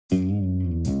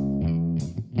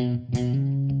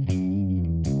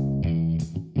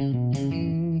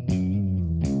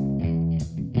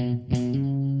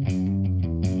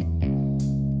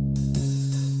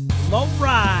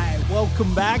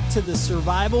Welcome back to the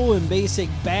Survival and Basic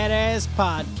Badass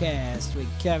Podcast with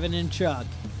Kevin and Chuck.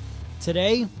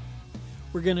 Today,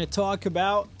 we're going to talk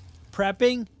about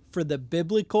prepping for the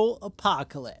biblical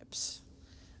apocalypse.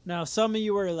 Now, some of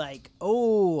you are like,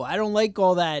 oh, I don't like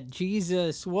all that.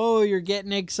 Jesus, whoa, you're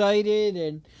getting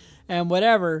excited and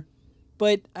whatever.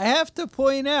 But I have to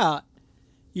point out,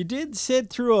 you did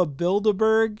sit through a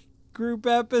Bilderberg group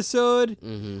episode.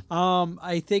 Mm-hmm.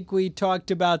 I think we talked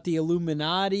about the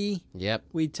Illuminati. Yep.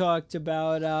 We talked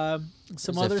about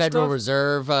some There's other a Federal stuff.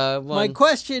 Reserve one. My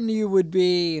question to you would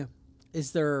be,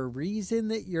 is there a reason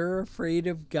that you're afraid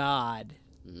of God?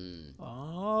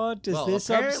 Oh, does this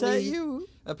upset you?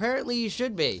 Apparently you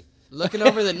should be. Looking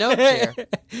over the notes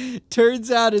here. Turns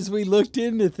out as we looked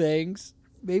into things,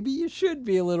 maybe you should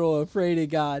be a little afraid of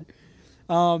God.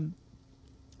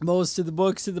 Most of the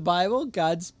books of the Bible,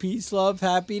 God's peace, love,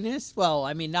 happiness. Well,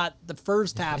 I mean, not the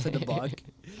first half of the book,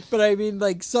 but I mean,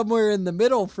 like somewhere in the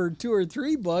middle for 2 or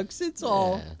 3 books, it's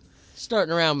all... Yeah.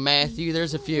 Starting around Matthew,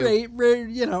 there's a few.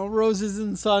 You know, roses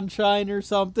and sunshine or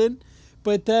something.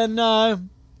 But then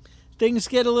things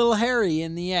get a little hairy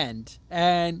in the end.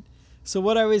 And so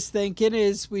what I was thinking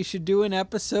is we should do an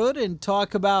episode and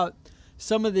talk about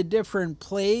some of the different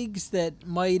plagues that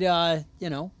might,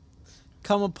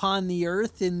 come upon the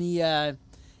earth in the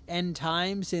end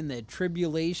times, in the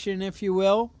tribulation, if you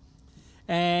will.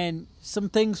 And some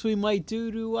things we might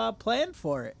do to plan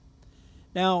for it.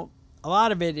 Now, a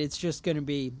lot of it's just going to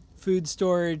be food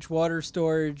storage, water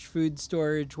storage, food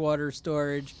storage, water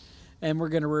storage, and we're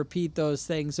going to repeat those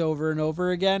things over and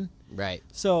over again. Right.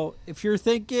 So if you're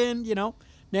thinking,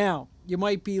 now you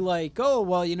might be like, oh,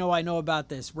 well, I know about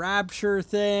this rapture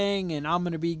thing and I'm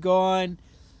going to be gone.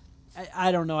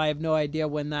 I don't know. I have no idea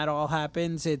when that all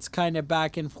happens. It's kind of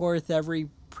back and forth. Every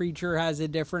preacher has a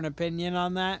different opinion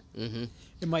on that. Mm-hmm.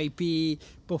 It might be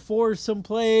before some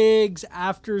plagues,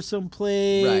 after some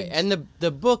plagues. Right. And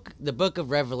the book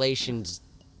of Revelations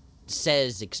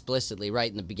says explicitly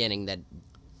right in the beginning that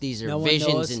these are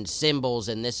visions and symbols,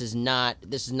 and this is not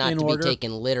to be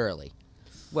taken literally.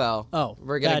 Well,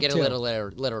 we're going to get a little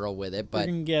literal with it, but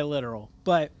we're going to get literal.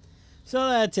 But so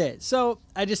that's it. So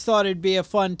I just thought it'd be a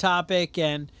fun topic,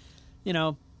 and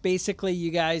basically you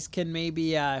guys can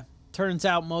maybe turns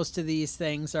out most of these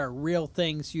things are real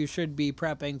things you should be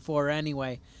prepping for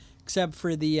anyway, except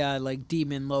for the like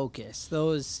demon locusts.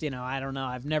 Those, I don't know.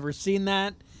 I've never seen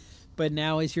that, but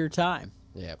now is your time.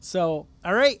 Yeah. So,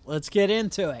 all right, let's get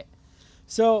into it.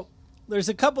 So, there's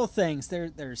a couple things.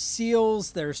 There's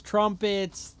seals, there's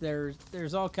trumpets,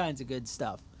 there's all kinds of good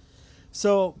stuff.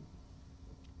 So,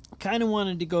 kind of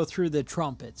wanted to go through the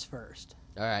trumpets first.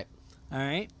 All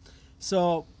right.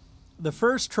 So, the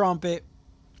first trumpet,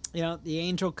 the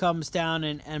angel comes down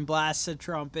and blasts a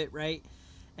trumpet, right?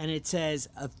 And it says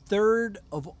 1/3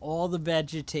 of all the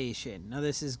vegetation. Now,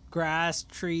 this is grass,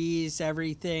 trees,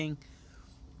 everything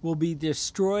will be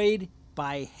destroyed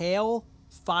by hail,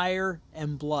 fire,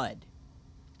 and blood.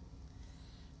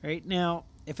 Right? Now,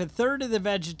 if 1/3 of the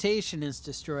vegetation is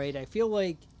destroyed, I feel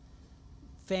like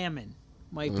famine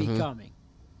might be coming.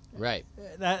 Right.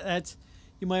 That's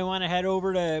you might want to head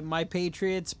over to My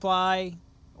Patriot Supply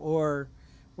or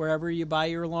wherever you buy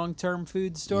your long-term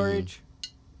food storage.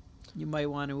 You might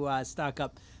want to stock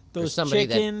up those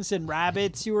chickens and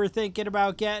rabbits you were thinking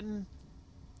about getting.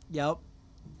 Yep.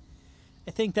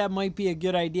 I think that might be a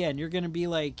good idea. And you're going to be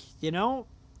like,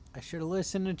 I should have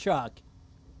listened to Chuck.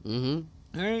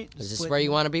 Mm-hmm. All right. Is this where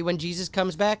you want to be when Jesus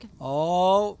comes back?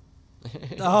 Oh.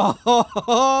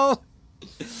 Oh.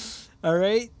 All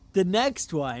right. The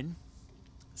next one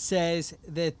says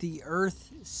that the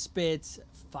earth spits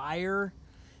fire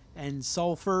and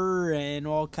sulfur and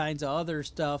all kinds of other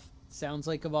stuff. Sounds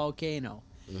like a volcano.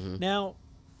 Mm-hmm. Now,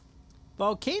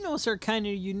 volcanoes are kind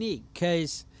of unique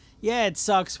because, yeah, it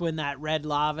sucks when that red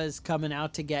lava is coming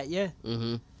out to get you.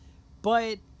 Mm-hmm.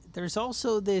 But there's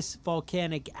also this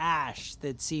volcanic ash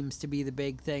that seems to be the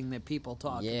big thing that people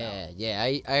talk about.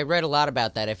 Yeah. I read a lot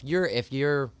about that.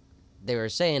 They were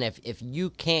saying if you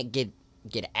can't get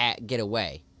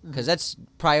away, because that's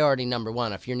priority number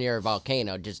 1. If you're near a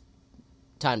volcano, just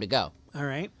time to go. All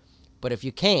right. But if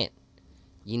you can't,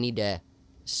 you need to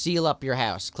seal up your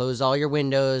house, close all your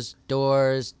windows,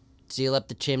 doors, seal up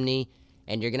the chimney,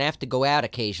 and you're going to have to go out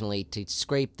occasionally to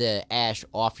scrape the ash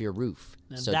off your roof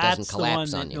so it doesn't collapse on you. That's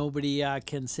the one that nobody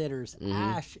considers. Mm-hmm.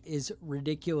 Ash is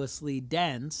ridiculously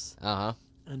dense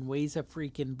and weighs a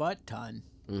freaking butt ton.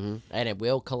 Mm-hmm. And it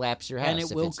will collapse your house. And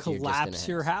it will collapse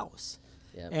your house.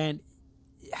 Yep. And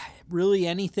really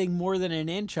anything more than an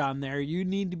inch on there, you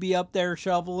need to be up there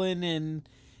shoveling,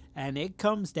 and it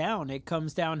comes down. It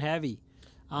comes down heavy.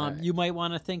 You might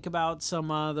want to think about some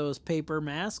of those paper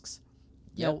masks.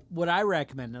 Yep. Now, what I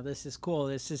recommend, now this is cool.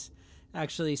 This is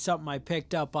actually something I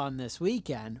picked up on this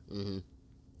weekend. Mm-hmm.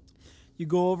 You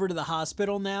go over to the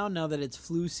hospital now that it's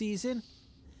flu season.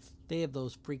 They have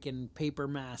those freaking paper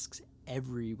masks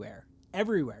everywhere.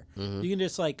 Everywhere. Mm-hmm. You can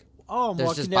just I'm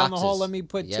walking down the hall. Let me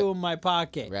put 2 in my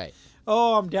pocket. Right.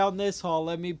 Oh, I'm down this hall.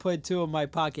 Let me put 2 in my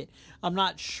pocket. I'm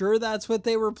not sure that's what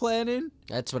they were planning.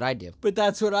 That's what I do. But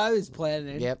that's what I was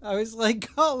planning. Yep. I was like,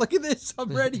 oh, look at this.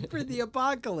 I'm ready for the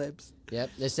apocalypse. Yep.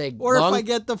 They say or if I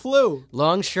get the flu.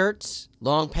 Long shirts,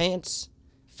 long pants,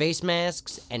 face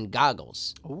masks, and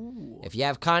goggles. Ooh. If you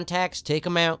have contacts, take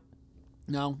them out.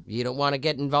 No. You don't want to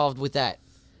get involved with that.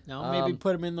 No, maybe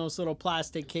put them in those little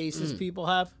plastic cases people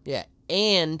have. Yeah.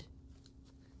 And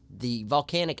the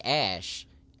volcanic ash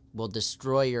will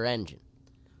destroy your engine.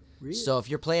 Really? So if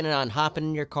you're planning on hopping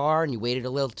in your car and you waited a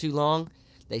little too long,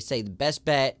 they say the best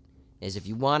bet is if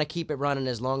you want to keep it running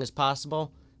as long as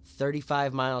possible,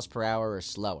 35 miles per hour or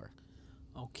slower.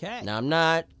 Okay. Now, I'm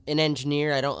not an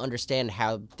engineer. I don't understand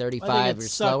how 35 or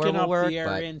slower will work. The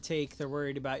air intake, they're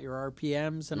worried about your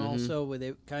RPMs and also with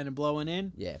it kind of blowing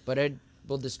in. Yeah, but it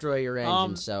will destroy your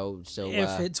engine. So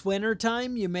if it's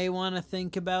wintertime, you may want to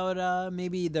think about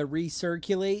maybe the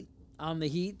recirculate on the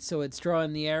heat, so it's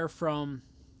drawing the air from,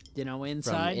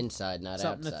 inside. From inside, not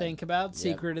Something outside. to think about. Yep.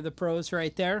 Secret of the pros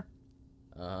right there.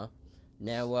 Uh-huh.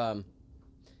 Now, it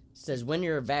says when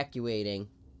you're evacuating,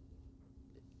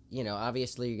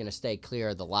 obviously you're going to stay clear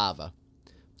of the lava.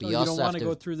 But you don't want to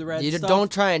go through the red stuff?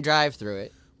 Don't try and drive through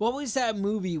it. What was that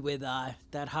movie with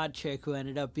that hot chick who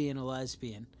ended up being a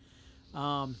lesbian?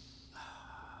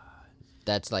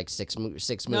 That's like six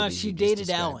movies. No, she dated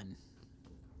Ellen.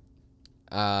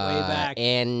 Way back.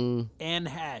 Anne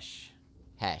Hesh.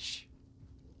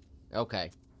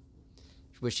 Okay.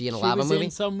 Was she in a lava movie? She was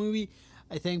in some movie.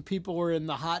 I think people were in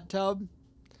the hot tub.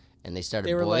 And they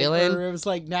started boiling? It was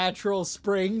like natural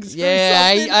springs.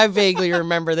 Yeah, I vaguely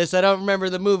remember this. I don't remember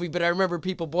the movie, but I remember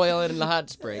people boiling in the hot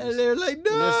springs. And they're like,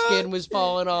 no. And their skin was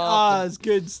falling off. It's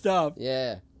good stuff.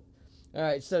 Yeah. All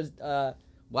right, so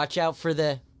watch out for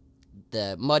the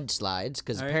mudslides,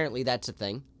 because apparently that's a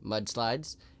thing,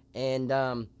 mudslides. And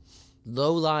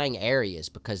low-lying areas,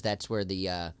 because that's where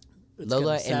the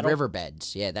low-lying and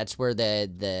riverbeds. Yeah, that's where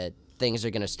the things are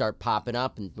going to start popping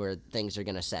up and where things are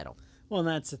going to settle. Well, and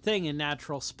that's the thing. In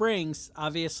natural springs,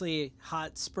 obviously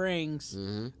hot springs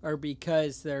are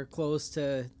because they're close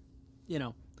to,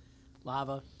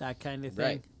 lava, that kind of thing.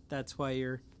 Right. That's why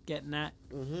you're getting that.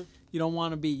 Mm-hmm. You don't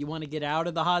want to you want to get out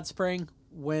of the hot spring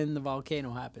when the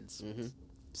volcano happens. Mm-hmm.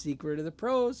 Secret of the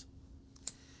pros.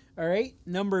 All right,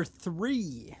 number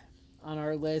 3 on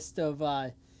our list of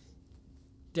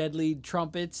deadly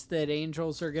trumpets that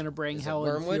angels are going to bring hell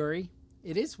and fury.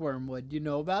 It is wormwood. You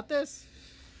know about this?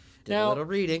 Did a little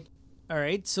reading. All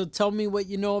right, so tell me what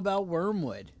you know about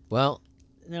wormwood. Well,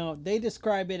 now they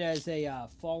describe it as a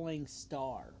falling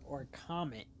star or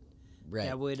comet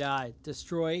that would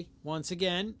destroy, once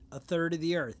again, a third of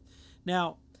the earth.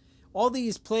 Now, all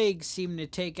these plagues seem to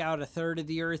take out a third of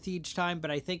the earth each time, but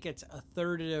I think it's a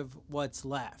third of what's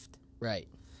left. Right.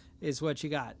 Is what you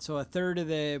got. So a third of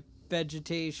the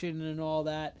vegetation and all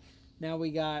that. Now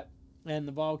we got, and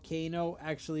the volcano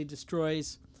actually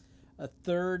destroys a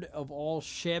third of all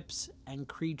ships and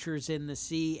creatures in the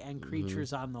sea and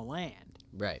creatures on the land.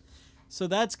 Right. So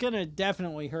that's going to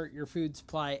definitely hurt your food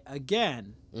supply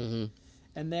again. Mm-hmm.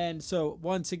 And then, so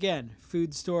once again,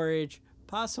 food storage,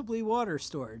 possibly water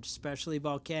storage, especially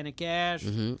volcanic ash.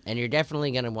 Mm-hmm. And you're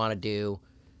definitely going to want to do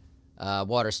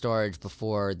water storage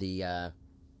before the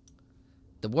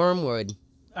wormwood.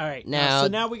 All right. So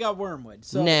now we got wormwood.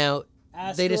 So now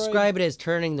asteroid, they describe it as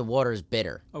turning the waters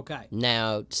bitter. Okay.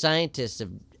 Now scientists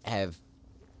have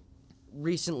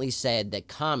recently said that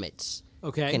comets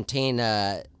contain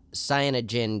a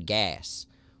cyanogen gas,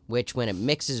 which when it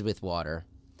mixes with water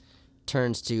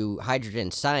turns to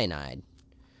hydrogen cyanide,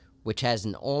 which has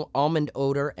an almond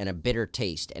odor and a bitter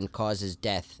taste and causes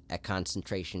death at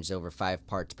concentrations over 5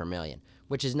 parts per million,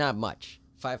 which is not much.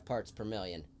 5 parts per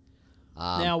million.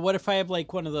 Now, what if I have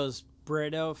like one of those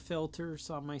Brito filters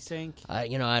on my sink? I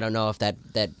don't know if that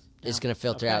is going to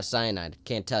filter out cyanide.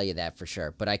 Can't tell you that for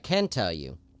sure. But I can tell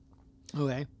you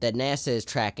that NASA is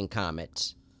tracking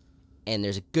comets, and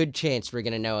there's a good chance we're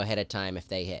going to know ahead of time if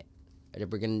they hit.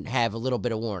 We're going to have a little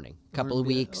bit of warning. A couple of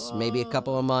weeks, maybe a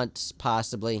couple of months,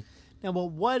 possibly. Now,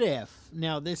 but what if?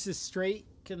 Now, this is straight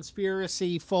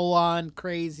conspiracy, full-on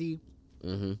crazy.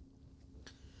 Mm-hmm.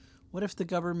 What if the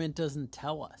government doesn't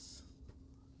tell us?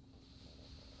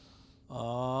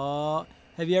 Oh,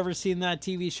 have you ever seen that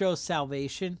TV show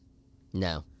Salvation?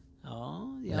 No.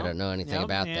 Oh, Yep, I don't know anything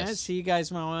about this. So you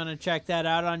guys might want to check that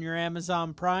out on your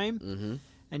Amazon Prime. Mm-hmm.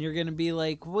 And you're going to be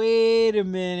like, wait a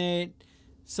minute.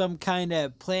 Some kind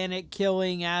of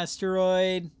planet-killing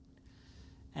asteroid.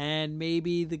 And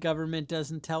maybe the government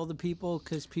doesn't tell the people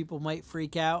because people might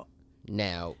freak out.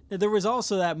 Now, there was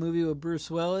also that movie with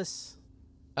Bruce Willis.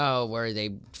 Oh, where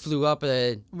they flew up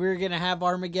a... We were going to have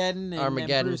Armageddon, and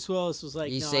then Bruce Willis was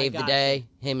like, he saved the day.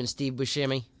 Him and Steve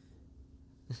Buscemi.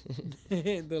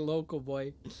 The local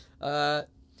boy. All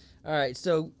right,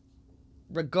 so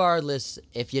regardless,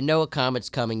 if you know a comet's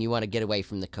coming, you want to get away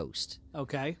from the coast.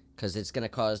 Okay. Because it's going to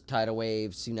cause tidal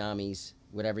waves, tsunamis,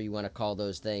 whatever you want to call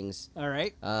those things. All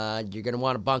right. You're going to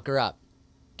want to bunker up.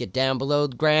 Get down below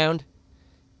the ground.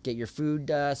 Get your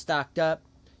food stocked up.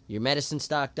 Your medicine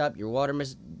stocked up. Your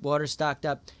water stocked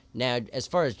up. Now, as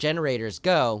far as generators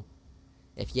go,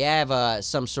 if you have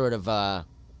some sort of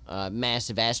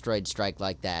massive asteroid strike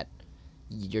like that,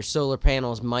 your solar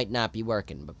panels might not be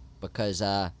working because,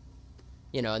 and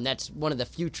that's one of the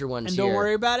future ones. And don't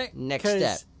worry about it. Next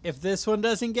step. If this one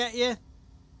doesn't get you,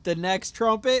 the next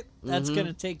trumpet, that's going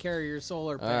to take care of your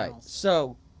solar panels. All right.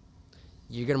 So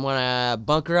you're going to want to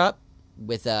bunker up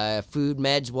with food,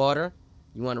 meds, water.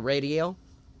 You want a radio,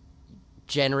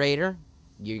 generator.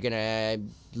 You're going to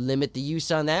limit the use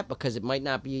on that because it might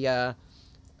not be have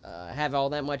all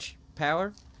that much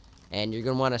power. And you're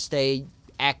going to want to stay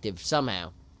active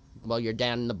somehow while you're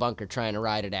down in the bunker trying to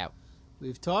ride it out.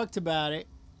 We've talked about it.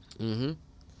 Mm-hmm.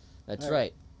 That's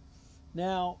right.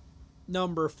 Now,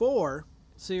 number 4.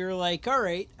 So you're like, all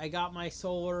right, I got my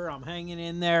solar. I'm hanging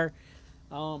in there.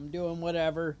 Doing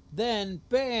whatever. Then,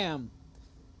 bam,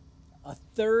 a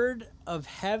third of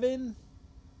heaven,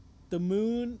 the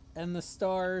moon, and the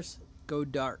stars go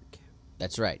dark.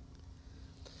 That's right.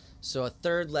 So a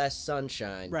third less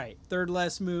sunshine. Right. Third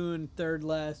less moon, third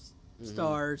less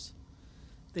stars.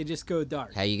 They just go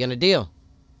dark. How you going to deal?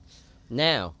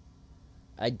 Now,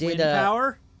 I did... Wind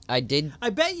power? I did...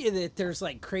 I bet you that there's,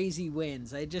 like, crazy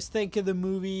winds. I just think of the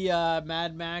movie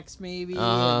Mad Max, maybe.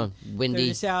 Windy. They're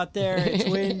just out there. It's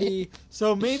windy.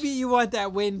 So maybe you want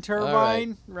that wind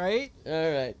turbine, right?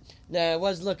 All right. Now, I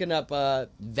was looking up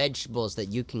vegetables that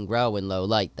you can grow in low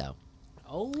light, though.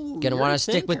 Oh, Gonna want to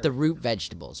stick with the root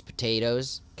vegetables.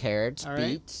 Potatoes, carrots,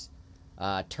 beets,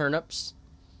 turnips.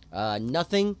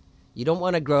 Nothing. You don't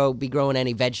want to be growing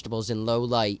any vegetables in low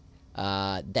light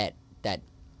that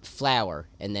flower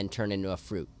and then turn into a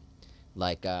fruit.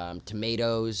 Like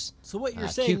tomatoes, so what you're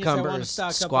saying cucumbers, is I want to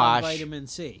stock squash. up on vitamin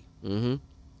C. Mm-hmm.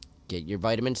 Get your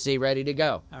vitamin C ready to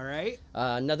go. All right.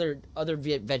 Other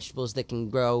vegetables that can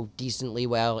grow decently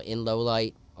well in low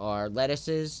light are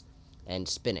lettuces and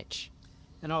spinach.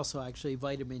 And also, actually,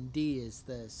 vitamin D is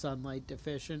the sunlight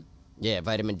deficient. Yeah,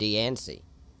 vitamin D and C.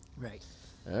 Right.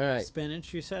 All right.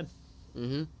 Spinach, you said?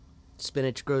 Mm-hmm.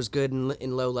 Spinach grows good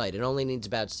in low light. It only needs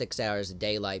about 6 hours of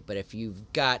daylight, but if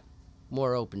you've got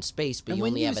more open space, but you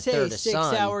only have a third of sun... when you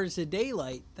say 6 hours of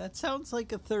daylight, that sounds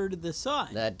like a third of the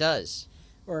sun. That does.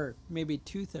 Or maybe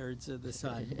 2/3 of the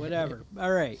sun. Whatever.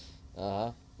 All right.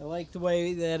 Uh-huh. I like the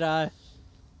way that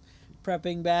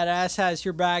Prepping Badass has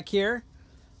your back here.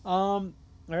 All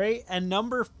right. And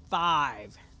number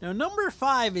 5. Now, number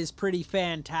 5 is pretty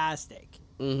fantastic.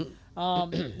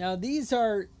 Mm-hmm. Now, these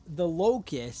are the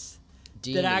locusts.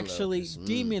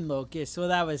 Demon locusts. So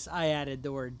I added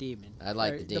the word demon. I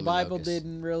like the demon The Bible locust.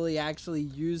 didn't really actually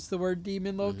use the word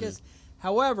demon locust.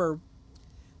 However,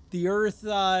 the earth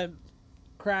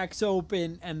cracks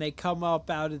open and they come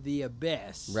up out of the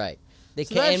abyss. Right.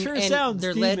 Sounds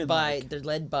they're demon-like.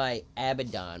 led by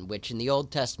Abaddon, which in the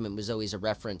Old Testament was always a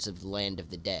reference of the land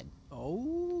of the dead.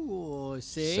 Oh,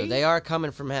 see? So they are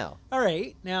coming from hell. All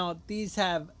right. Now, these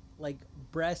have like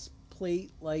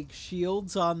breastplate-like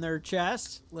shields on their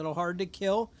chest. A little hard to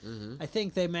kill. I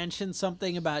think they mentioned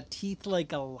something about teeth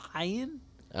like a lion.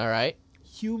 All right.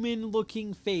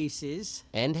 Human-looking faces.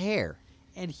 And hair.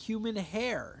 And human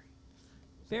hair.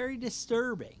 Very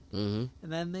disturbing. And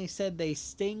then they said they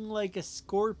sting like a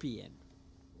scorpion.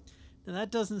 Now, that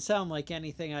doesn't sound like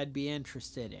anything I'd be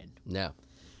interested in. No.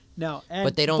 No.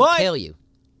 But they don't kill you.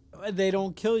 They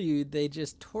don't kill you. They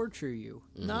just torture you.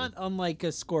 Not unlike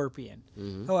a scorpion.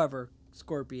 However,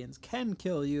 scorpions can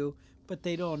kill you, but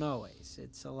they don't always.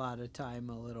 It's a lot of time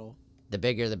a little... The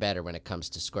bigger the better when it comes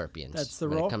to scorpions. That's the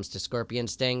When rule? it comes to scorpion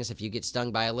stings, if you get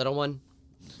stung by a little one,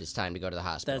 it's time to go to the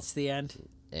hospital. That's the end?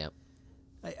 Yeah.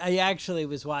 I actually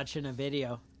was watching a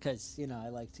video because, I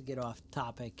like to get off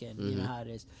topic and you know how it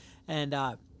is. And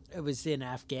it was in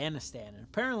Afghanistan. And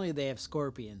apparently they have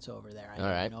scorpions over there.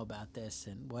 I didn't know about this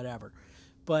and whatever.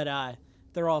 But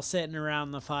they're all sitting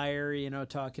around the fire,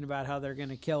 talking about how they're going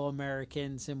to kill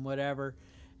Americans and whatever.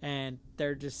 And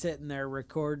they're just sitting there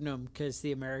recording them because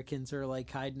the Americans are like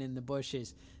hiding in the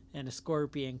bushes. And a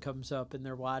scorpion comes up and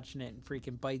they're watching it and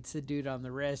freaking bites the dude on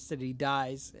the wrist and he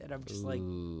dies. And I'm just like,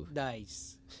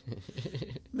 nice.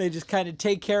 They just kind of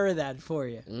take care of that for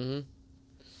you. Mm-hmm.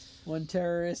 One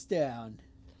terrorist down.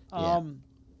 Yeah. All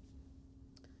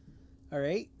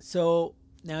right. So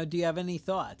now, do you have any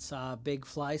thoughts? Big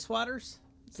fly swatters?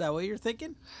 Is that what you're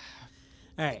thinking?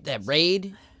 All right. That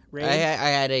raid? Raid? I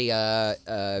had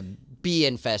a bee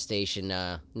infestation,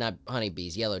 not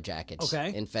honeybees, yellow jackets.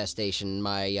 Okay. Infestation.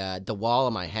 The wall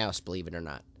of my house, believe it or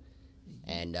not.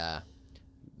 And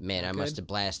man, I must have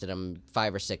blasted them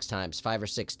 5 or 6 times, 5 or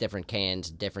 6 different cans,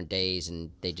 different days,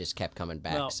 and they just kept coming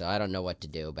back. Well, so I don't know what to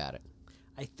do about it.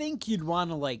 I think you'd want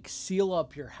to like seal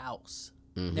up your house.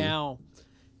 Mm-hmm. Now,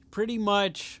 pretty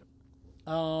much,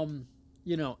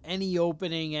 any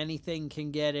opening, anything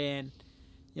can get in.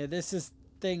 Yeah, this is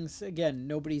things, again,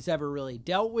 nobody's ever really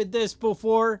dealt with this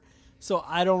before, so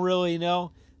I don't really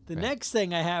know. The next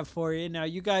thing I have for you, now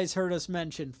you guys heard us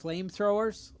mention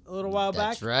flamethrowers a little while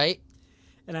back. That's right.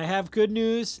 And I have good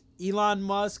news. Elon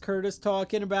Musk heard us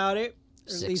talking about it.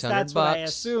 Or at least that's what I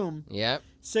assume. Yep.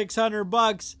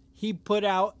 $600. He put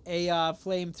out a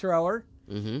flamethrower.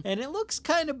 Mm-hmm. And it looks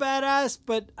kind of badass,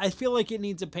 but I feel like it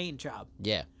needs a paint job.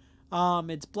 Yeah.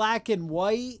 It's black and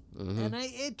white, and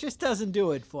it just doesn't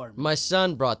do it for me. My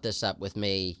son brought this up with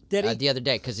me Did he? The other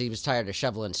day because he was tired of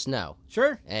shoveling snow.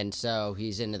 Sure. And so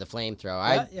he's into the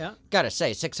flamethrower. Yeah. Gotta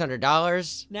say,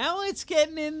 $600. Now it's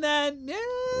getting in that.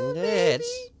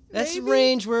 That's the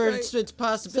range where it's a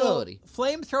possibility. So,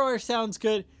 flamethrower sounds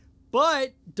good,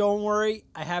 but don't worry,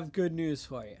 I have good news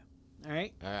for you. All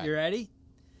right. You ready?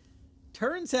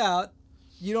 Turns out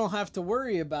you don't have to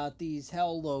worry about these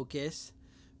hell locusts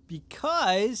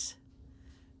because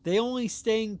they only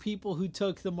sting people who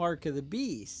took the mark of the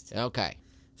beast. Okay.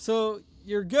 So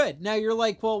you're good. Now you're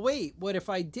like, well, wait, what if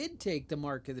I did take the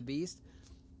mark of the beast?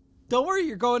 Don't worry,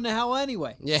 you're going to hell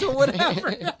anyway. Yeah. So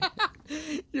whatever.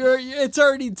 It's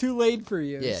already too late for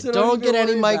you. Yeah. So don't get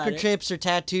any microchips or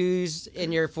tattoos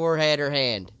in your forehead or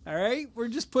hand. All right. We're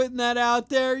just putting that out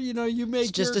there. You make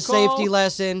it's just your a call. Safety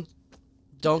lesson.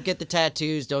 Don't get the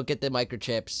tattoos. Don't get the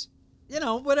microchips.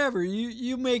 Whatever.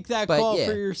 You make that call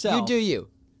for yourself. You do you.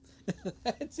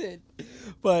 That's it.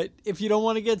 But if you don't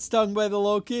want to get stung by the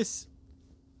locusts,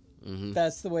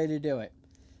 that's the way to do it.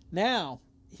 Now,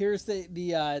 here's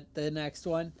the next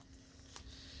one.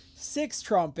 6th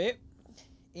trumpet,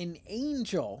 an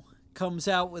angel comes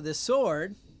out with a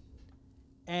sword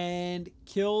and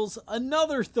kills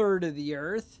another third of the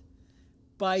earth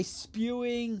by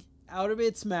spewing out of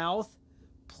its mouth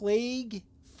plague,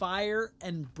 fire,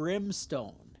 and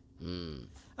brimstone.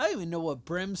 I don't even know what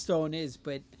brimstone is,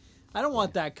 but I don't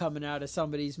want that coming out of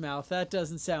somebody's mouth. That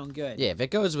doesn't sound good. Yeah, if it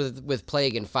goes with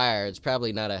plague and fire, it's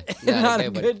probably not a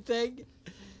good thing.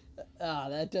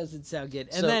 That doesn't sound good.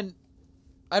 And then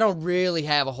I don't really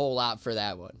have a whole lot for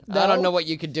that one. No? I don't know what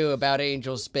you could do about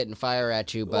angels spitting fire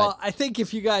at you, but well, I think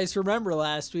if you guys remember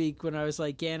last week when I was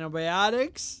like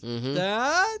antibiotics,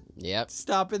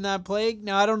 stopping that plague.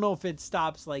 Now I don't know if it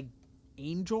stops like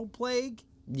angel plague.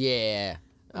 Yeah.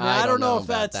 I don't know if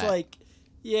that's like,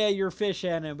 your fish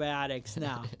antibiotics.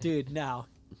 No, dude, no.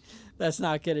 That's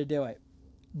not going to do it.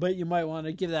 But you might want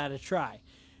to give that a try.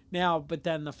 Now, but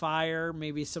then the fire,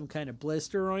 maybe some kind of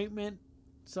blister ointment,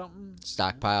 something.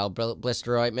 Stockpile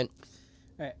blister ointment.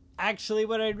 All right. Actually,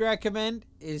 what I'd recommend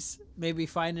is maybe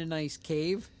find a nice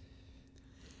cave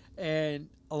and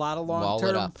a lot of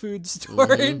long-term food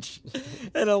storage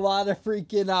and a lot of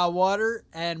freaking water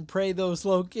and pray those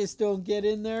locusts don't get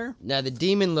in there. Now, the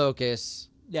demon locusts,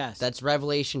 yes, that's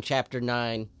Revelation chapter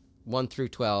 9, 1 through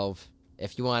 12.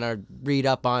 If you want to read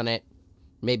up on it,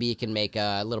 maybe you can make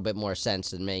a little bit more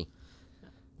sense than me.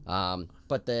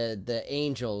 But the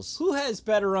angels... Who has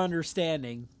better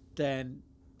understanding than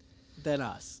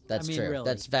us? That's true. Really.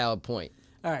 That's a valid point.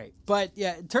 All right. But,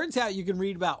 yeah, it turns out you can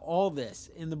read about all this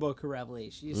in the book of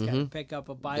Revelation. You just got to pick up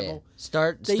a Bible. Yeah.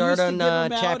 Start on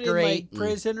chapter 8. Like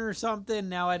prison or something.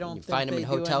 Now I don't think find them in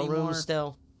hotel rooms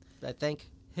still, I think.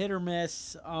 Hit or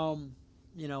miss,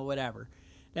 whatever.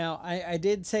 Now, I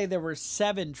did say there were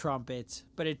 7 trumpets,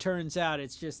 but it turns out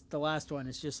it's just the last one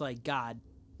is just like God.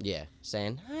 Yeah,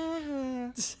 saying,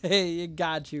 hey, it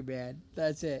got you, man.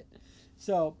 That's it.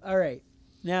 So, all right.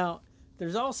 Now,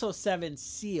 there's also 7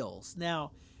 seals.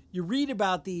 Now, you read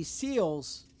about these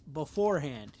seals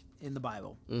beforehand in the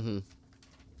Bible. Mm-hmm.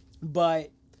 But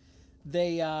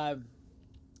they, I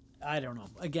don't know.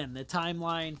 Again, the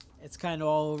timeline, it's kind of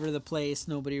all over the place.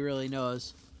 Nobody really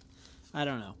knows. I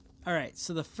don't know. All right,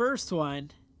 so the first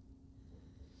one,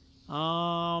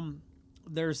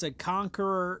 there's a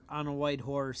conqueror on a white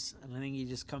horse, and I think he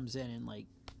just comes in and like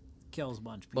kills a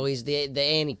bunch of people. Well, he's the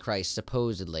Antichrist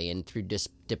supposedly, and through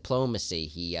diplomacy,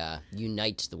 he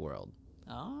unites the world.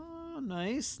 Oh,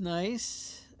 nice.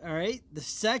 All right, the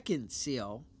second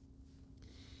seal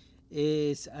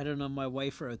is, I don't know, my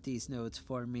wife wrote these notes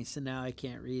for me, so now I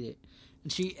can't read it.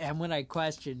 And when I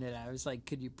questioned it, I was like,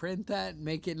 could you print that and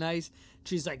make it nice?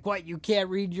 She's like, what, you can't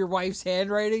read your wife's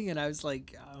handwriting? And I was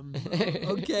like,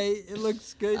 okay, it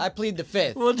looks good. I plead the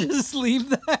fifth. We'll just leave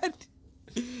that.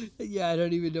 Yeah, I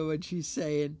don't even know what she's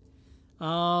saying.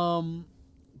 Oh,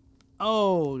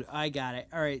 I got it.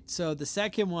 All right, so the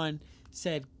second one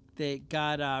said that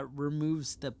God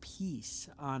removes the peace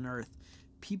on earth.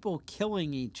 People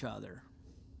killing each other.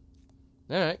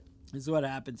 All right. Is what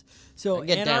happens. So I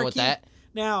get anarchy, down with that.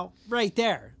 Now, right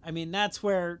there. I mean, that's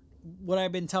where what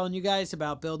I've been telling you guys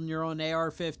about building your own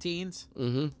AR-15s,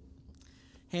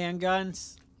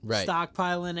 handguns,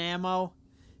 stockpiling ammo,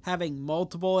 having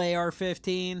multiple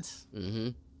AR-15s.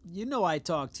 You know I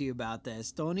talked to you about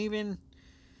this. Don't even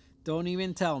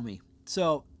tell me.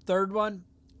 So, third one,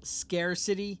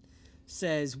 scarcity.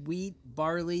 Says wheat,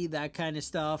 barley, that kind of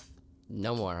stuff.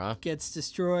 No more, huh? Gets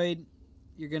destroyed.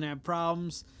 You're going to have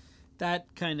problems.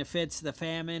 That kind of fits the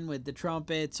famine with the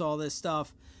trumpets, all this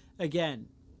stuff. Again,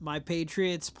 my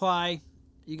Patriot Supply,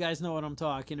 you guys know what I'm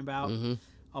talking about.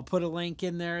 I'll put a link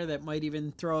in there that might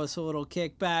even throw us a little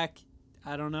kickback.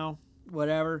 I don't know.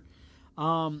 Whatever.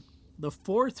 The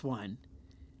fourth one,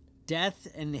 death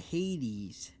and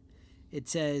Hades. It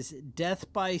says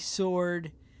death by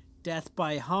sword, death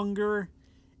by hunger,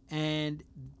 and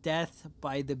death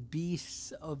by the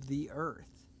beasts of the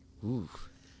earth. Ooh.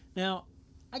 Now,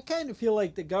 I kind of feel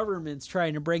like the government's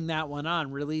trying to bring that one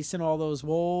on, releasing all those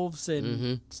wolves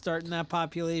and starting that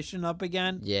population up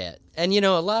again. Yeah. And,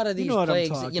 a lot of these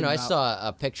plagues, I about. saw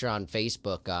a picture on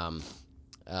Facebook.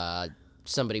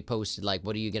 Somebody posted, like,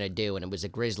 what are you going to do? And it was a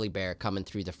grizzly bear coming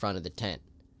through the front of the tent.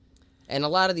 And a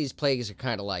lot of these plagues are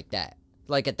kind of like that.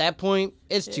 Like, at that point,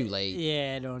 it's too late.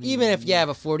 Yeah, Even if you have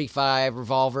a .45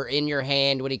 revolver in your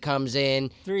hand when he comes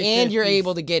in, and you're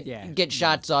able to get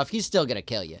shots off, he's still going to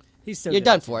kill you. You're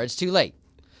done for. It's too late.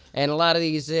 And a lot of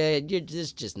these,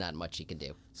 there's just not much you can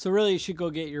do. So really, you should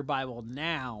go get your Bible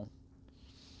now.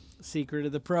 Secret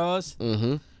of the Pros.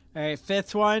 All right,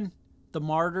 fifth one, the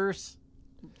martyrs.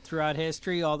 Throughout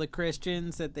history, all the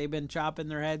Christians that they've been chopping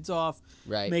their heads off,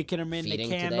 making them into Feeding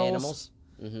candles. to the animals.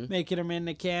 Making them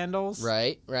into candles.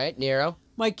 Right, Nero.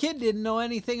 My kid didn't know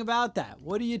anything about that.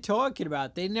 What are you talking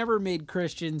about? They never made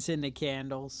Christians into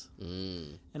candles.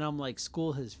 And I'm like,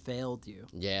 school has failed you.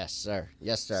 Yes, sir.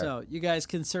 So you guys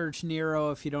can search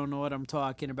Nero if you don't know what I'm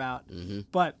talking about.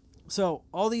 But so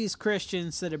all these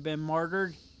Christians that have been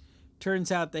martyred,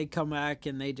 turns out they come back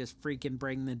and they just freaking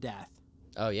bring the death.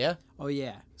 Oh, yeah? Oh,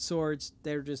 yeah. Swords,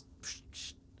 they're just...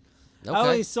 Okay. I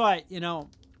always thought,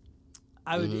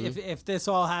 I would if this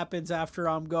all happens after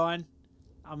I'm gone,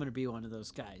 I'm going to be one of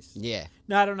those guys. Yeah.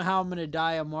 Now, I don't know how I'm going to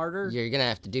die a martyr. You're going to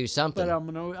have to do something. But I'm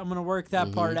gonna work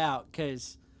that part out,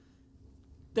 because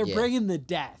they're bringing the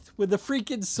death with a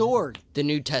freaking sword. The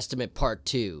New Testament Part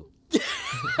 2.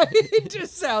 It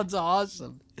just sounds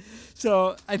awesome.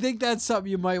 So I think that's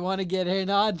something you might want to get in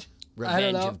on.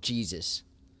 Revenge of Jesus.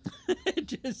 It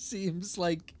just seems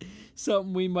like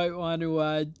something we might want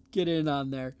to get in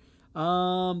on there.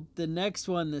 The next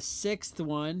one, the sixth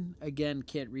one, again,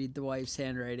 can't read the wife's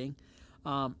handwriting.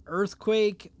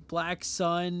 Earthquake, Black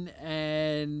Sun,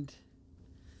 and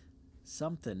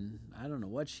something. I don't know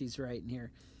what she's writing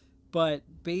here. But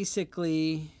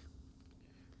basically...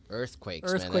 Earthquakes,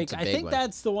 man, that's a big I think one.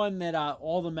 that's the one that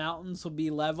all the mountains will be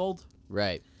leveled.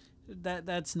 Right.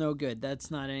 That's no good. That's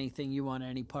not anything you want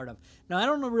any part of. Now, I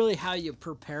don't know really how you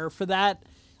prepare for that.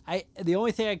 The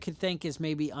only thing I could think is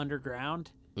maybe underground.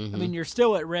 I mean, you're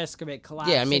still at risk of it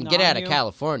collapsing. Yeah, I mean, get out of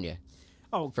California.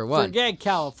 Oh, for one. Forget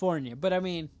California. But I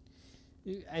mean,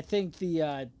 I think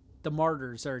the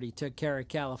martyrs already took care of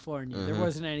California. There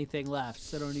wasn't anything left,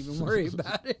 so don't even worry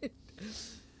about it.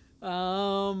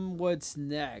 What's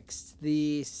next?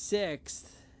 The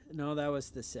sixth. No, that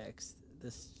was the sixth.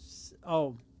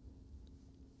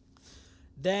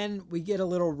 Then we get a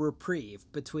little reprieve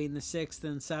between the 6th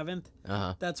and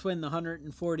 7th. That's when the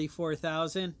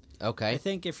 144,000. Okay. I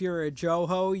think if you're a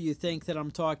Joho, you think that I'm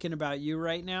talking about you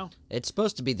right now. It's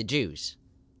supposed to be the Jews.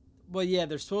 Well, yeah,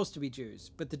 they're supposed to be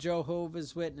Jews, but the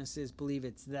Jehovah's Witnesses believe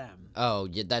it's them. Oh,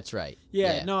 yeah, that's right.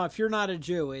 Yeah, no, if you're not a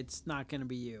Jew, it's not going to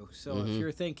be you. So if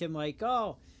you're thinking like,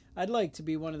 oh, I'd like to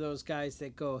be one of those guys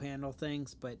that go handle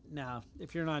things, but no,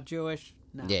 if you're not Jewish,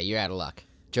 no. Yeah, you're out of luck.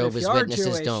 Jehovah's Witnesses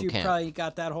Jewish, don't you count. You probably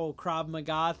got that whole Krav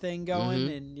Maga thing going,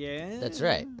 and That's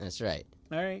right. That's right.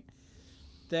 All right.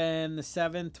 Then the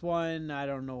 7th one, I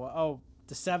don't know. Oh,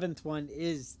 the 7th one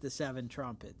is the 7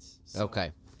 trumpets. So,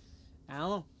 okay. I don't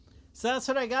know. So that's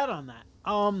what I got on that.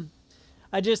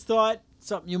 I just thought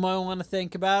something you might want to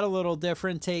think about, a little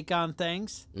different take on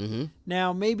things. Mm-hmm.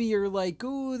 Now, maybe you're like,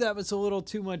 ooh, that was a little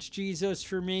too much Jesus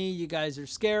for me. You guys are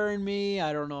scaring me.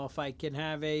 I don't know if I can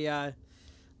have a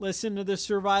listen to the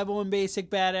Survival and Basic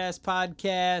Badass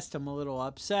podcast. I'm a little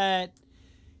upset.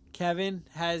 Kevin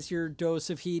has your dose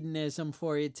of hedonism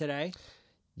for you today.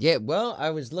 Yeah, well,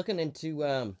 I was looking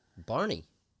into Barney.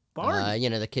 Barney?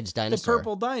 The kid's dinosaur. The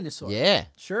purple dinosaur. Yeah.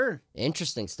 Sure.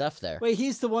 Interesting stuff there. Wait,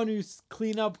 he's the one who's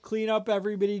clean up,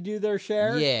 everybody do their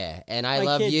share? Yeah, and I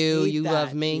love you, you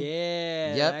love me.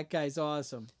 Yeah, yep. That guy's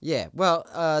awesome. Yeah, well,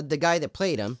 the guy that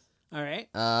played him. All right.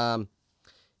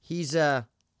 He's, well,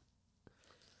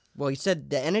 he said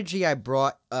the energy I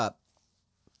brought up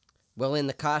in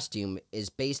the costume is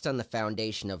based on the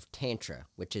foundation of Tantra,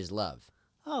 which is love.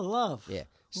 Oh, love. Yeah.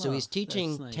 So he's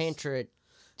teaching nice. Tantra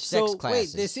sex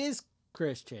classes. Wait, this is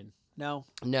Christian. No.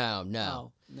 No.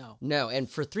 No. And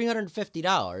for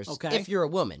 $350, okay, if you're a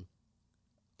woman,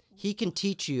 he can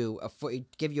teach you,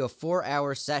 give you a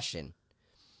 4-hour session,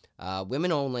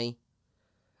 women only,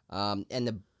 and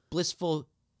the blissful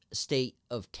state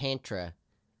of Tantra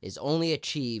is only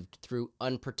achieved through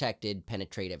unprotected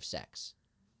penetrative sex.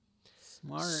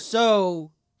 Smart.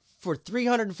 So, for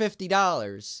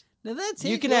 $350, now that's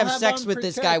you can have sex with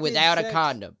this guy without a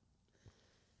condom.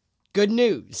 Good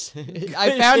news.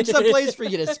 I found some place for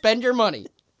you to spend your money.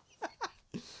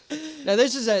 Now,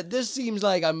 this seems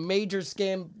like a major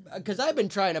scam, because I've been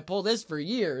trying to pull this for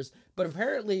years, but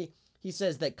apparently he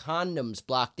says that condoms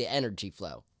block the energy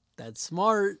flow. That's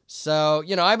smart. So,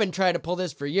 I've been trying to pull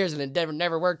this for years, and it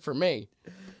never worked for me.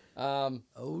 Oh,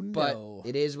 no. But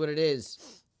it is what it is.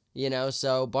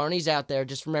 So Barney's out there.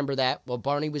 Just remember that. While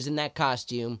Barney was in that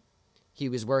costume, he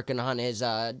was working on his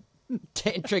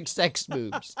tantric sex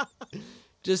moves.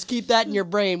 Just keep that in your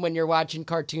brain when you're watching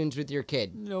cartoons with your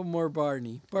kid. No more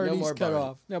Barney. Barney's cut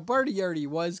off. Now, Barney already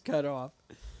was cut off.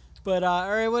 But, all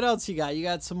right, what else you got? You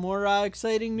got some more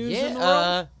exciting news in the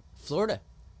world? Florida.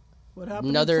 What happened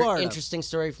Another in Florida? interesting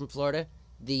story from Florida.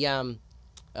 The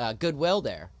Goodwill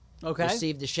there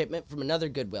received a shipment from another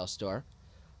Goodwill store.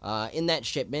 In that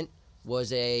shipment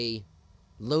was a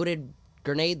loaded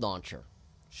grenade launcher.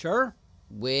 Sure.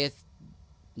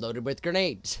 Loaded with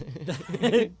grenades.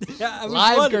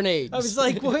 Live grenades. I was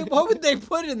like, what would they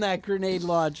put in that grenade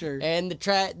launcher? And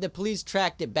the police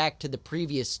tracked it back to the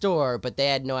previous store, but they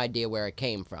had no idea where it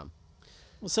came from.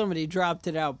 Well, somebody dropped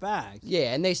it out back.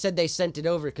 Yeah, and they said they sent it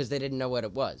over because they didn't know what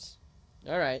it was.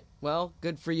 All right. Well,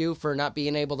 good for you for not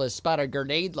being able to spot a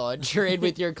grenade launcher in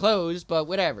with your clothes, but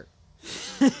whatever.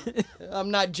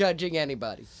 I'm not judging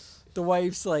anybody. The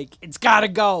wife's like, it's gotta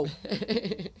go.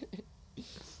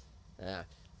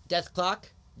 Death clock,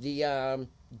 the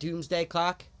doomsday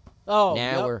clock. Oh,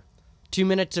 now we're 2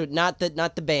 minutes. Not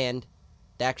the band,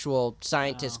 the actual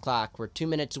scientist clock. We're 2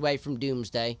 minutes away from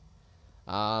doomsday.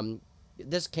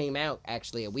 This came out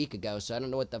actually a week ago, so I don't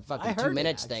know what the fucking 2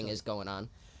 minutes thing is going on.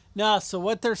 No, so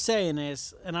what they're saying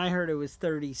is, and I heard it was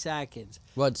 30 seconds.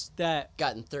 Well, it's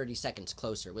gotten 30 seconds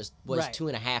closer. It was right.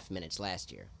 2.5 minutes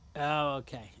last year. Oh,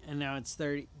 okay. And now it's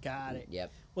 30. Got it. Yep.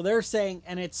 Well, they're saying,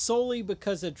 and it's solely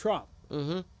because of Trump.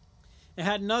 Mm-hmm. It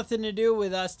had nothing to do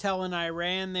with us telling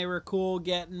Iran they were cool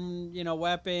getting,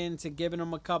 weapons and giving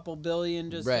them a couple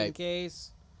billion just in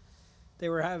case they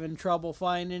were having trouble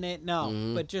finding it.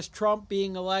 No, but just Trump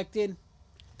being elected.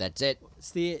 That's it.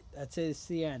 It's the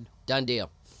end. Done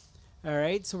deal. All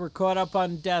right, so we're caught up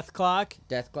on Death Clock.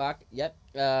 Death Clock, yep.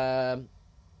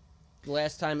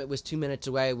 Last time it was 2 minutes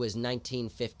away was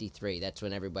 1953. That's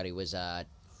when everybody was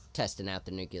testing out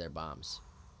the nuclear bombs.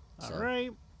 So, all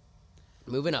right.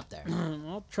 Moving up there.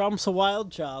 Well, Trump's a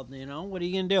wild child, What are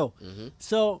you going to do? Mm-hmm.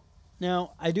 So,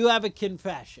 now, I do have a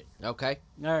confession. Okay.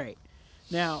 All right.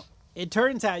 Now, it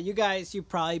turns out you've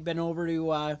probably been over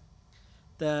to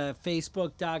the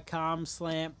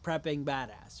Facebook.com/prepping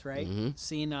badass, right? Mm-hmm.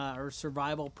 Seen our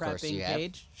survival prepping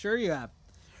page? Have. Sure you have.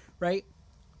 Right?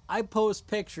 I post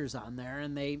pictures on there,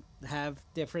 and they have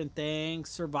different things,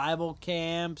 survival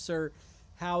camps, or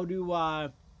how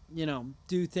to,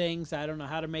 do things. I don't know,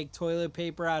 how to make toilet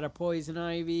paper out of poison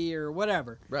ivy or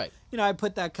whatever. Right. I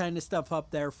put that kind of stuff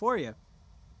up there for you.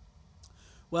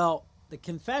 Well, the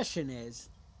confession is,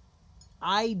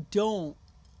 I don't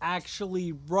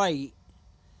actually write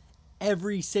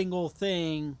every single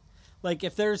thing. Like,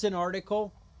 if there's an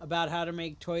article about how to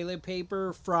make toilet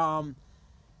paper from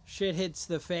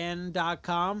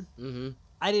shithitsthefan.com, mm-hmm.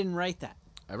 I didn't write that.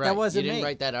 All right. That wasn't me. You didn't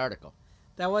write that article.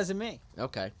 That wasn't me.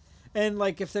 Okay. And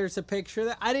like if there's a picture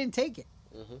that I didn't take it.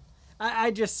 Mm-hmm.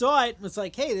 I just saw it and was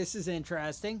like, hey, this is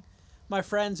interesting. My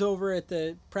friends over at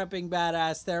the Prepping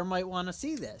Badass there might want to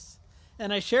see this.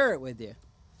 And I share it with you.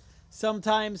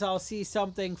 Sometimes I'll see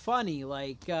something funny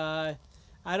like, I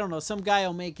don't know, some guy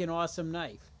will make an awesome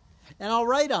knife. And I'll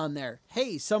write on there,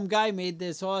 hey, some guy made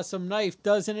this awesome knife.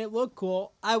 Doesn't it look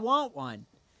cool? I want one.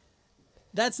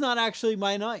 That's not actually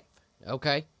my knife.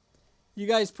 Okay. You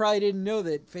guys probably didn't know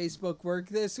that Facebook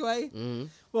worked this way. Mm-hmm.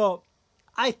 Well,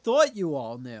 I thought you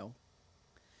all knew.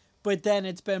 But then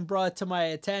it's been brought to my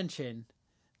attention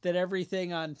that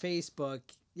everything on Facebook,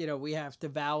 you know, we have to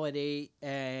validate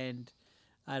and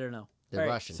I don't know. The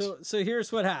Russians. So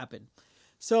here's what happened.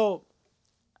 So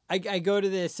I go to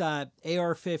this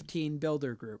AR-15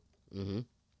 builder group. Mm-hmm.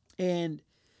 And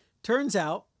turns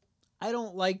out I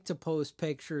don't like to post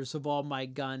pictures of all my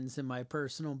guns and my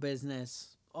personal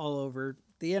business all over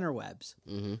the interwebs.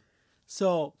 Mm-hmm.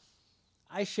 So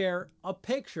I share a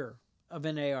picture of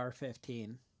an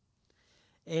AR-15.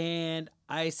 And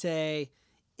I say,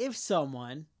 if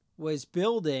someone was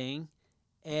building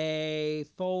a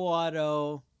full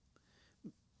auto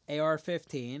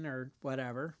AR-15 or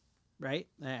whatever, right?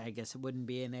 I guess it wouldn't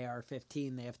be an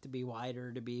AR-15. They have to be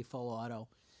wider to be full auto,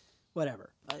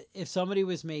 whatever. If somebody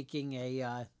was making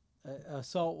a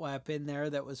assault weapon there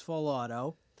that was full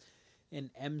auto,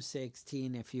 an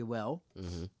M16, if you will,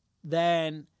 mm-hmm.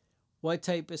 then what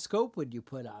type of scope would you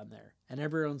put on there? And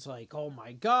everyone's like, oh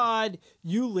my God,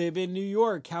 you live in New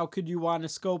York. How could you want a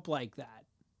scope like that?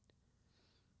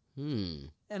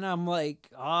 And I'm like,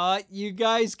 you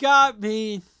guys got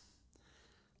me.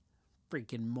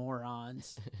 Freaking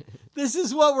morons. This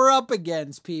is what we're up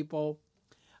against, people.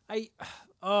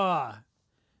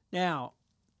 Now,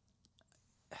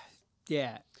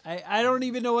 yeah, I don't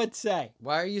even know what to say.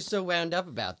 Why are you so wound up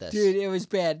about this? Dude, it was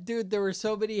bad. Dude, there were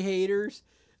so many haters.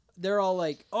 They're all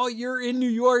like, oh, you're in New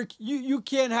York. You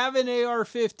can't have an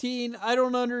AR-15. I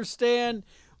don't understand.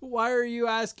 Why are you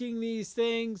asking these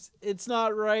things? It's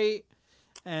not right.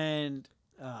 And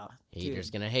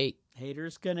haters gonna hate.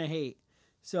 Haters gonna hate.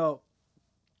 So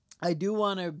I do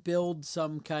want to build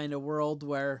some kind of world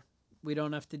where we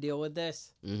don't have to deal with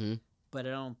this. Mm-hmm. But I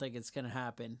don't think it's gonna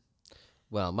happen.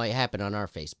 Well, it might happen on our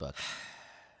Facebook.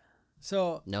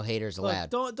 So no haters allowed.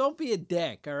 Don't be a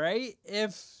dick, all right?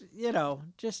 If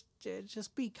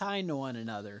just be kind to one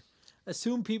another.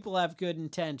 Assume people have good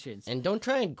intentions, and don't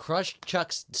try and crush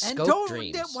Chuck's scope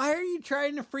dreams. Why are you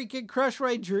trying to freaking crush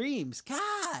my dreams?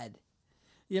 God,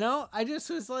 I just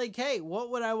was like, hey,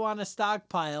 what would I want to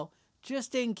stockpile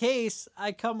just in case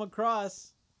I come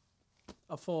across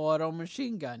a full auto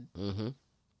machine gun? Mm-hmm.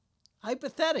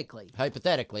 Hypothetically,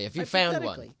 if you found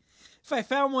one, if I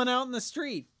found one out in the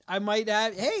street. I might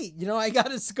have, hey, I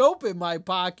got a scope in my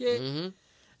pocket. Mm-hmm.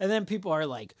 And then people are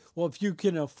like, well, if you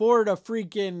can afford a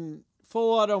freaking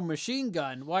full auto machine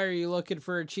gun, why are you looking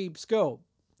for a cheap scope?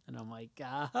 And I'm like,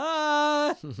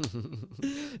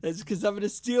 that's because I'm going to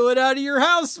steal it out of your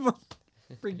house,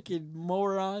 freaking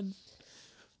moron.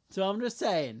 So I'm just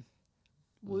saying,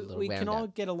 we can all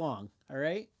get along, all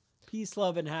right? Peace,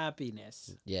 love, and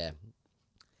happiness. Yeah.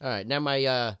 All right. Now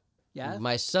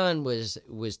my son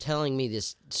was telling me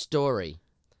this story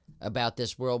about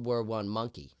this World War I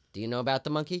monkey. Do you know about the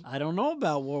monkey? I don't know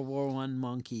about World War I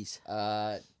monkeys.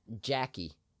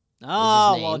 Jackie.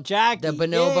 Oh, well, Jackie. The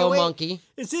bonobo monkey.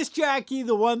 Is this Jackie,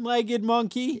 the one-legged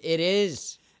monkey? It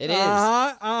is. It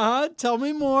is. Tell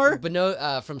me more.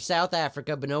 From South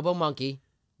Africa, bonobo monkey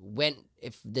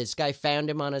if this guy found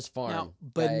him on his farm. Now,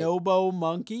 bonobo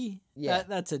monkey? Yeah.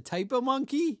 That's a type of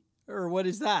monkey? Or what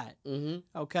is that? Mm-hmm.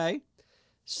 Okay.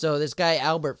 So this guy,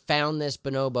 Albert, found this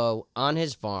bonobo on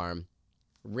his farm,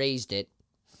 raised it.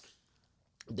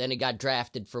 Then he got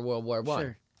drafted for World War I.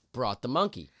 Sure. Brought the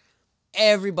monkey.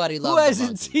 Everybody loved the monkey. Who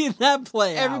hasn't seen that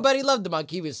play out? Everybody loved the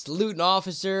monkey. He was saluting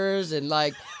officers and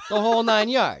the whole 9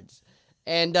 yards.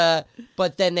 And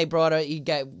but then he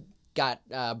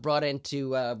got brought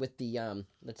into with the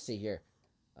let's see here,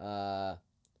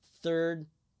 3rd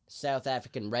South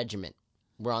African Regiment.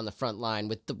 We're on the front line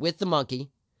with the monkey,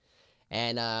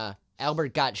 and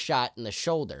Albert got shot in the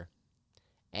shoulder,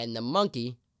 and the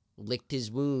monkey licked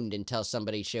his wound until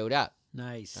somebody showed up.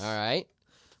 Nice. All right.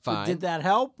 Fine. But did that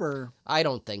help, or? I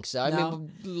don't think so. No.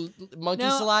 I mean, monkey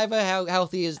saliva, how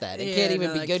healthy is that? It can't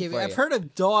even be good for you. I've heard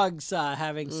of dogs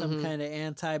having some kind of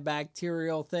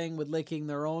antibacterial thing with licking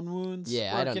their own wounds.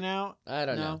 Yeah, working out. I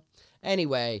don't know.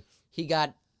 Anyway, he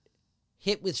got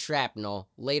hit with shrapnel.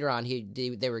 Later on,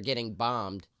 they were getting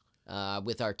bombed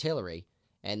with artillery,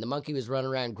 and the monkey was running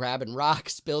around grabbing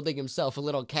rocks, building himself a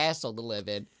little castle to live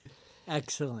in.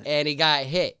 Excellent. And he got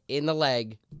hit in the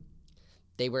leg.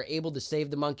 they were able to save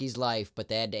the monkey's life, but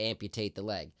they had to amputate the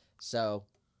leg. So,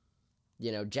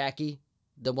 Jackie,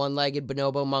 the one-legged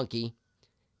bonobo monkey,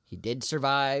 he did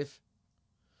survive.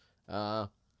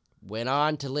 Went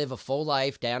on to live a full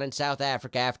life down in South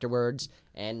Africa afterwards,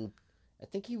 and I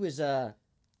think he was a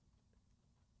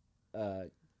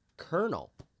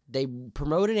colonel. They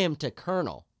promoted him to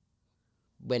colonel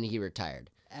when he retired.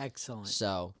 Excellent.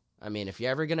 So, I mean, if you're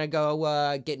ever going to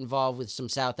go get involved with some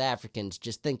South Africans,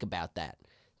 just think about that.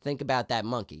 Think about that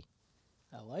monkey.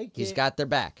 I like it. He's got their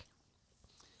back.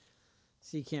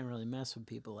 So you can't really mess with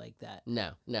people like that.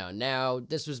 No. Now,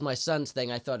 this was my son's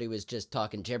thing. I thought he was just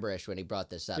talking gibberish when he brought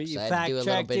this up. But you so I had to do a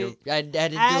little bit of, I had to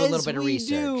do a little bit of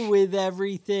research. As we do with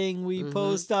everything we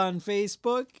post on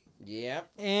Facebook. Yep.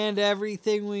 And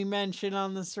everything we mention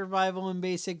on the Survival and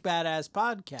Basic Badass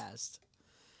podcast.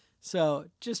 So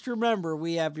just remember,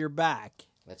 we have your back.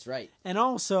 That's right. And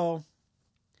also,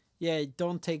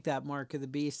 don't take that Mark of the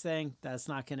Beast thing. That's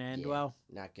not going to end well.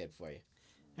 Not good for you.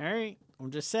 All right. I'm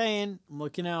just saying. I'm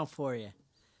looking out for you.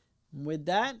 And with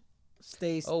that,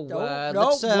 stay...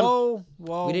 Whoa.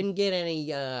 We didn't get any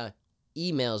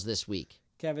emails this week.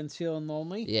 Kevin's feeling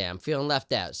lonely? Yeah, I'm feeling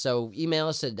left out. So email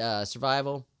us at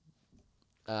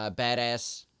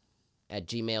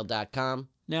survivalbadass@gmail.com.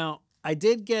 Now, I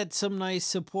did get some nice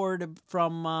support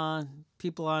from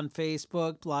people on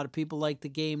Facebook. A lot of people liked the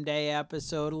Game Day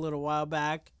episode a little while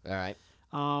back. All right.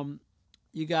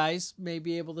 You guys may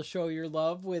be able to show your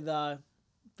love with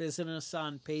visiting us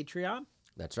on Patreon.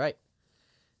 That's right.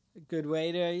 A good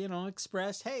way to,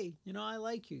 express, hey, I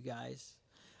like you guys.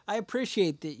 I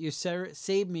appreciate that you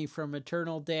saved me from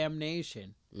eternal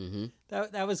damnation. Mm-hmm.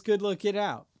 That was good looking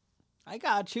out. I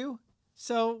got you.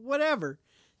 So, whatever.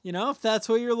 If that's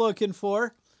what you're looking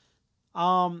for.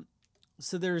 So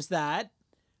there's that.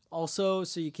 Also,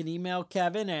 so you can email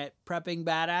Kevin at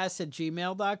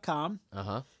preppingbadass@gmail.com.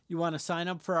 Uh-huh. You want to sign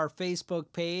up for our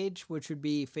Facebook page, which would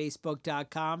be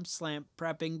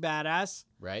facebook.com/preppingbadass.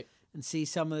 Right. And see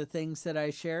some of the things that I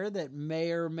share that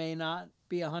may or may not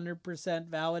be 100%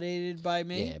 validated by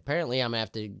me. Yeah, apparently I'm going to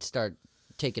have to start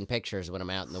taking pictures when I'm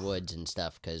out in the woods and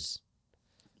stuff, because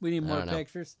we need more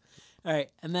pictures. All right.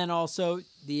 And then also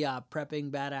the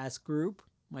Prepping Badass group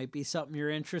might be something you're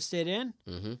interested in.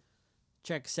 Mm-hmm.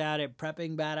 Check us out at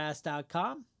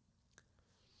preppingbadass.com.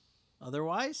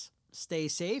 Otherwise, stay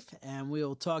safe, and we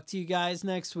will talk to you guys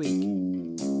next week.